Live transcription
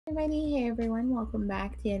Alrighty, hey everyone, welcome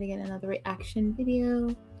back to yet again another reaction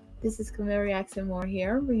video. This is Camille Reacts and More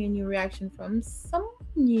here, bringing you reaction from someone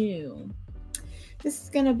new. This is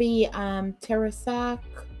gonna be TERESAK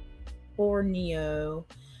BORNEO,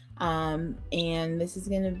 and this is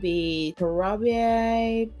gonna be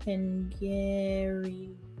Terabai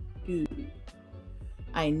Pengerindu.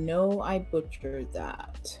 I know I butchered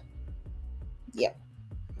that. Yep.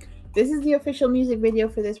 This is the official music video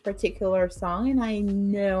for this particular song, and I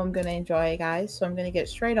know I'm going to enjoy it, guys, so I'm going to get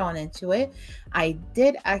straight on into it. I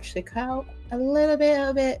did actually cut out a little bit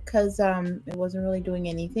of it because it wasn't really doing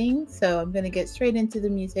anything, so I'm going to get straight into the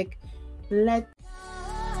music. Let's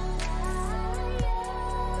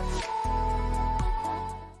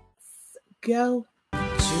go.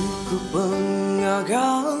 Cukup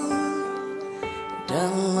mengagal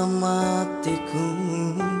dalam hatiku,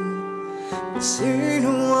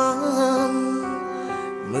 sinuan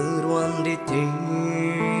meruan di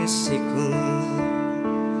tisiku,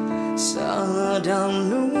 sadang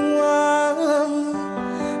nuan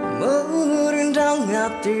merendang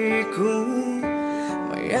hatiku,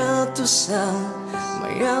 maya tusa,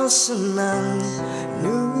 maya senang,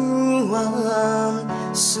 nuan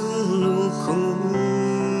suluku.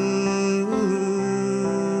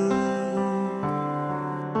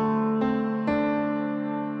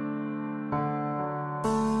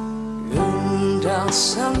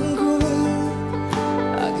 Sanggup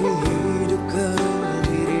aku hidup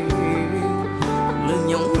kendiri,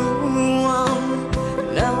 lenyong ruang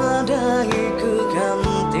nadai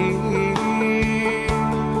keganti,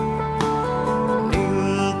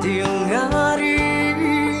 nintiung hari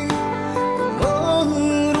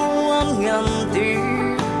meruang nganti,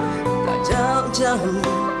 tak jauh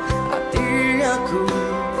hati aku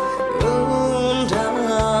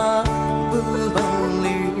hendak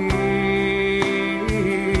berbalik.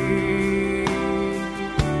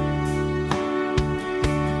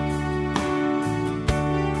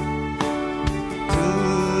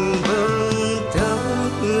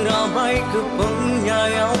 Terabai ke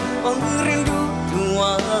penyayang pengerindu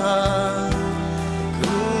Tuhan,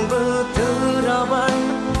 ku berterabai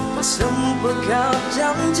sempekat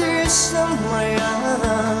janji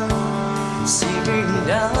semayang, si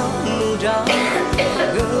indah muda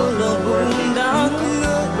gelembung daku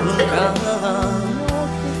ngelengkang,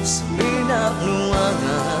 seminat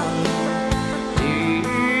nuangan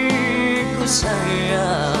diku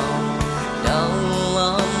sayang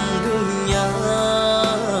dalam dunia.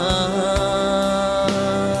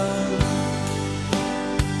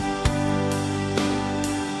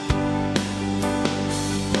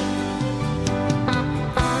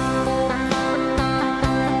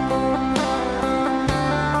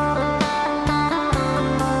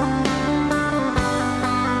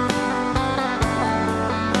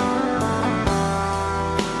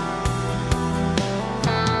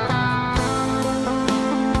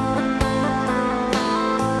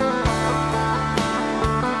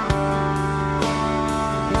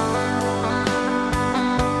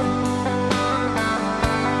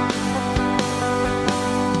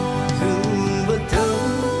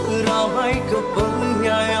 Ke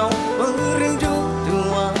penyayang pengerindu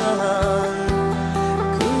Tuhan,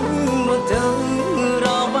 ku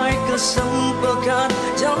berterabai ke sempekat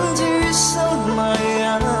janji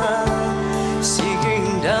semayang, si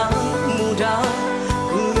indah muda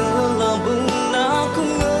ku ngelambung aku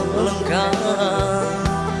ngelengkang,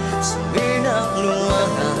 seminat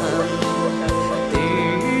nuangan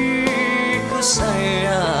diku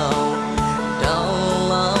sayang.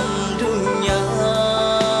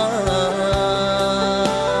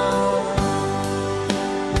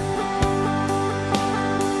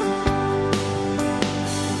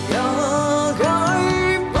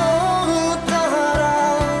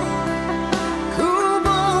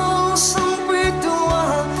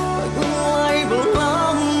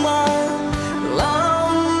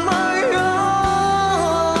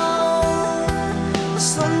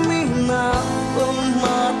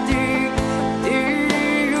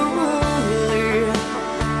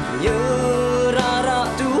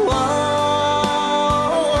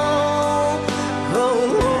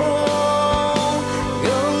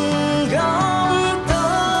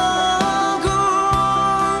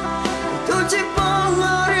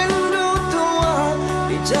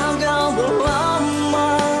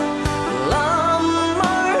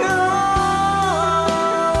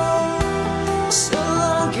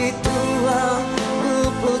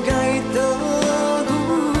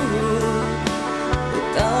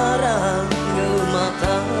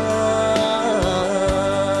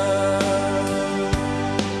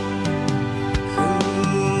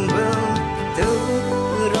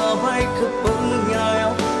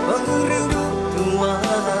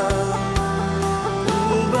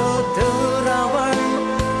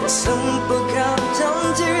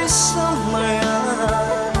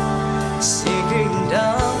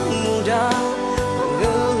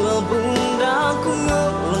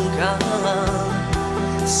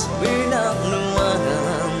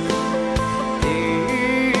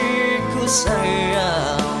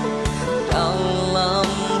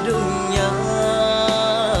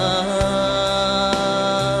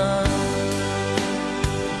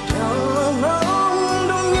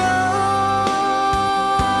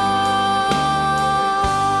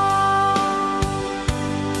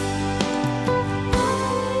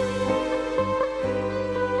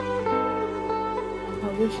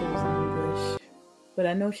 wish it was in English, but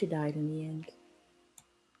I know she died in the end.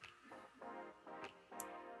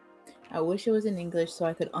 I wish it was in English so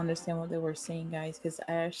I could understand what they were saying, guys, because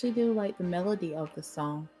I actually do like the melody of the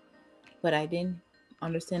song, but I didn't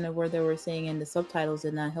understand the word they were saying, and the subtitles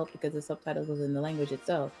did not help because the subtitles was in the language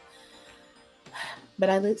itself.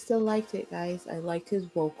 But I still liked it, guys. I liked his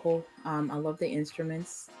vocal. I love the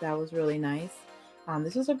instruments. That was really nice.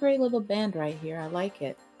 This is a great little band right here. I like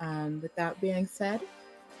it. With that being said,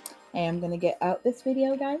 I am going to get out this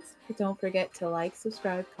video, guys. But don't forget to like,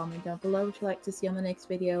 subscribe, comment down below what you'd like to see on the next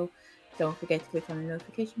video. Don't forget to click on the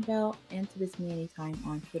notification bell and to visit me anytime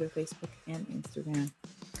on Twitter, Facebook, and Instagram.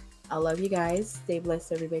 I love you guys. Stay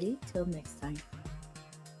blessed, everybody. Till next time.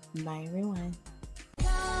 Bye, everyone.